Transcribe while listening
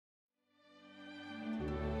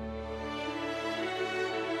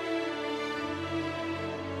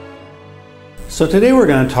So today we're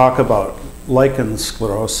going to talk about Lichen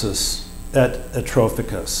Sclerosus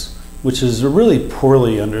atrophicus, which is a really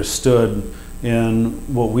poorly understood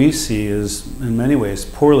and what we see is in many ways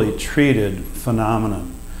poorly treated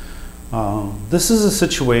phenomenon. This is a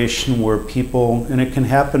situation where people, and it can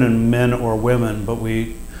happen in men or women, but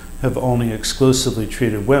we have only exclusively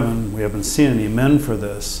treated women, we haven't seen any men for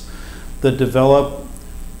this, that develop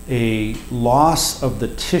a loss of the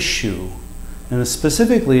tissue. And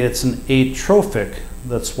specifically, it's an atrophic,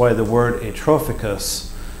 that's why the word atrophicus,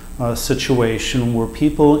 situation where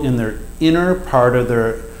people in their inner part of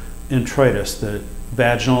their introitus, the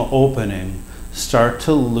vaginal opening, start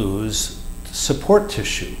to lose support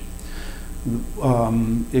tissue.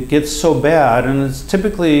 It gets so bad, and it's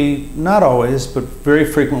typically, not always, but very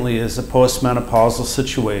frequently is a postmenopausal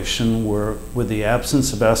situation where, with the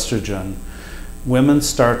absence of estrogen, women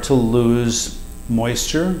start to lose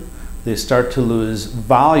moisture, they start to lose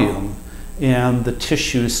volume, and the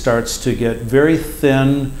tissue starts to get very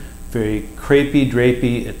thin, very crepey,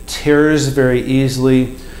 drapey, it tears very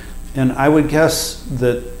easily. And I would guess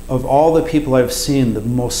that of all the people I've seen, the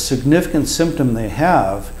most significant symptom they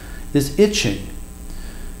have is itching.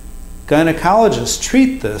 Gynecologists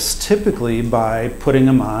treat this typically by putting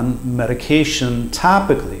them on medication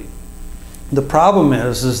topically. The problem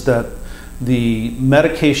is that the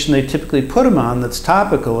medication they typically put them on that's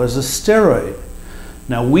topical is a steroid.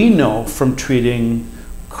 Now we know from treating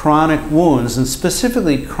chronic wounds, and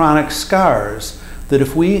specifically chronic scars, that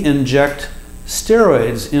if we inject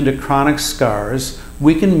steroids into chronic scars,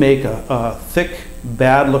 we can make a thick,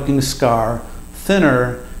 bad-looking scar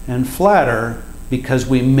thinner and flatter because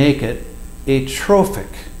we make it atrophic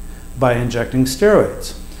by injecting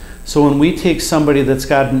steroids. So when we take somebody that's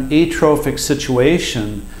got an atrophic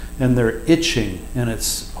situation and they're itching, and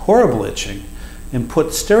it's horrible itching, and put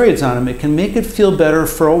steroids on them, it can make it feel better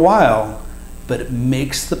for a while, but it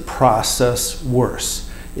makes the process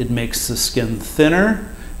worse. It makes the skin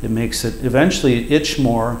thinner, it makes it eventually itch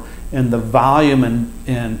more, and the volume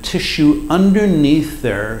and tissue underneath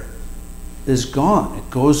there is gone.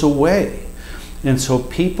 It goes away. And so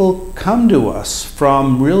people come to us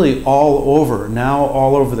from really all over, now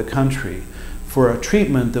all over the country, for a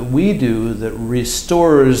treatment that we do that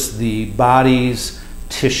restores the body's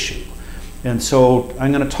tissue. And so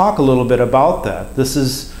I'm going to talk a little bit about that. This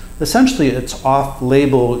is essentially, it's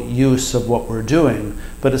off-label use of what we're doing,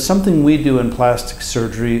 but it's something we do in plastic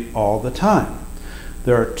surgery all the time.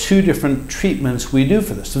 There are two different treatments we do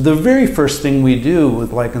for this. So the very first thing we do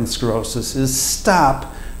with lichen sclerosus is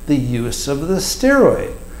stop the use of the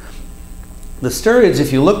steroid. The steroids,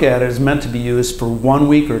 if you look at it, is meant to be used for 1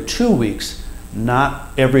 week or 2 weeks,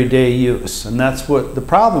 not everyday use. And that's what the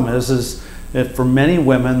problem is that for many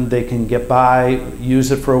women, they can get by, use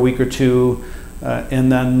it for a week or two, and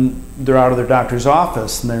then they're out of their doctor's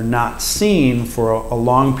office and they're not seen for a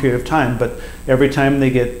long period of time. But every time they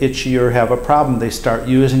get itchy or have a problem, they start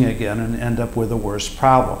using it again and end up with a worse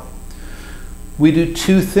problem. We do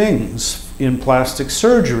two things in plastic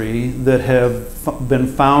surgery that have been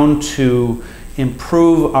found to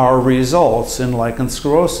improve our results in lichen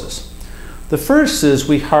sclerosus. The first is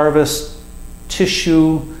we harvest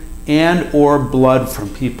tissue and or blood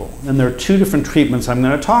from people. And there are two different treatments I'm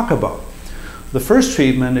going to talk about. The first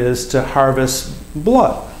treatment is to harvest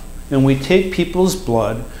blood. And we take people's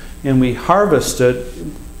blood and we harvest it,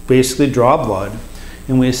 basically draw blood,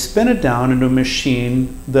 and we spin it down into a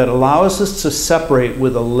machine that allows us to separate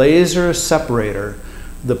with a laser separator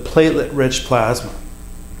the platelet-rich plasma.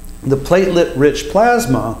 The platelet-rich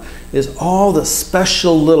plasma is all the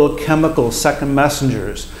special little chemical second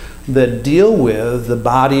messengers that deal with the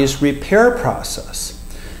body's repair process.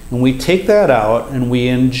 And we take that out and we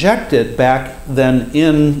inject it back then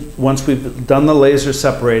in, once we've done the laser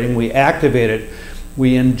separating, we activate it,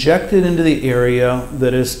 we inject it into the area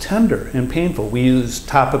that is tender and painful. We use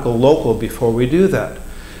topical local before we do that.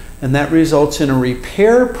 And that results in a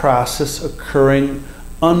repair process occurring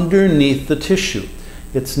underneath the tissue.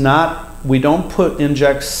 It's not, we don't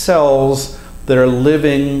inject cells that are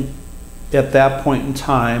living at that point in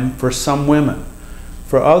time for some women.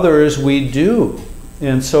 For others, we do.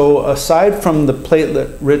 And so aside from the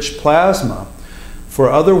platelet-rich plasma, for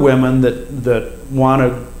other women that want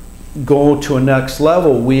to go to a next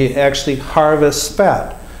level, we actually harvest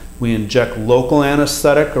fat. We inject local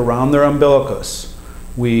anesthetic around their umbilicus.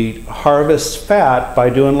 We harvest fat by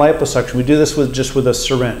doing liposuction. We do this just with a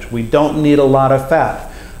syringe. We don't need a lot of fat.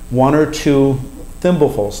 1 or 2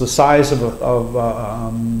 thimblefuls, the size of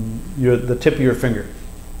the tip of your finger.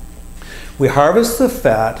 We harvest the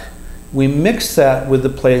fat, we mix that with the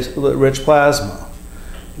platelet-rich plasma.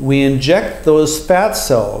 We inject those fat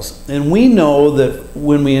cells, and we know that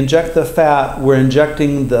when we inject the fat, we're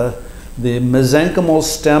injecting the mesenchymal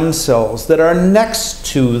stem cells that are next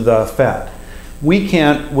to the fat. We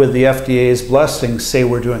can't, with the FDA's blessing, say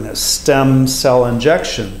we're doing a stem cell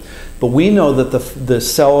injection, but we know that the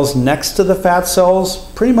cells next to the fat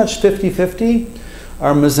cells, pretty much 50-50,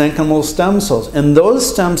 are mesenchymal stem cells. And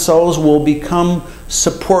those stem cells will become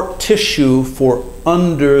support tissue for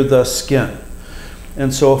under the skin.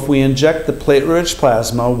 And so if we inject the platelet-rich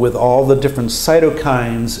plasma with all the different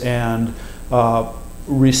cytokines and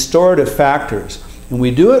restorative factors, and we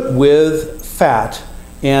do it with fat,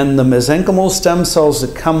 and the mesenchymal stem cells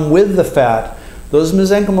that come with the fat, those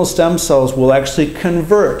mesenchymal stem cells will actually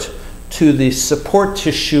convert to the support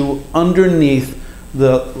tissue underneath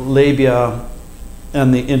the labia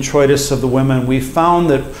and the introitus of the women. We found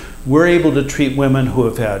that we're able to treat women who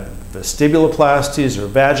have had vestibuloplasties or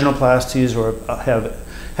vaginoplasties or have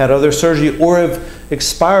had other surgery or have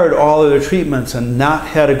expired all of their treatments and not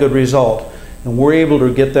had a good result. And we're able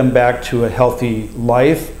to get them back to a healthy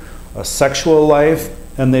life, a sexual life,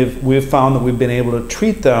 and we've found that we've been able to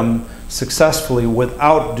treat them successfully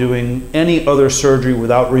without doing any other surgery,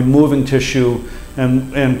 without removing tissue,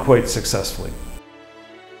 and quite successfully.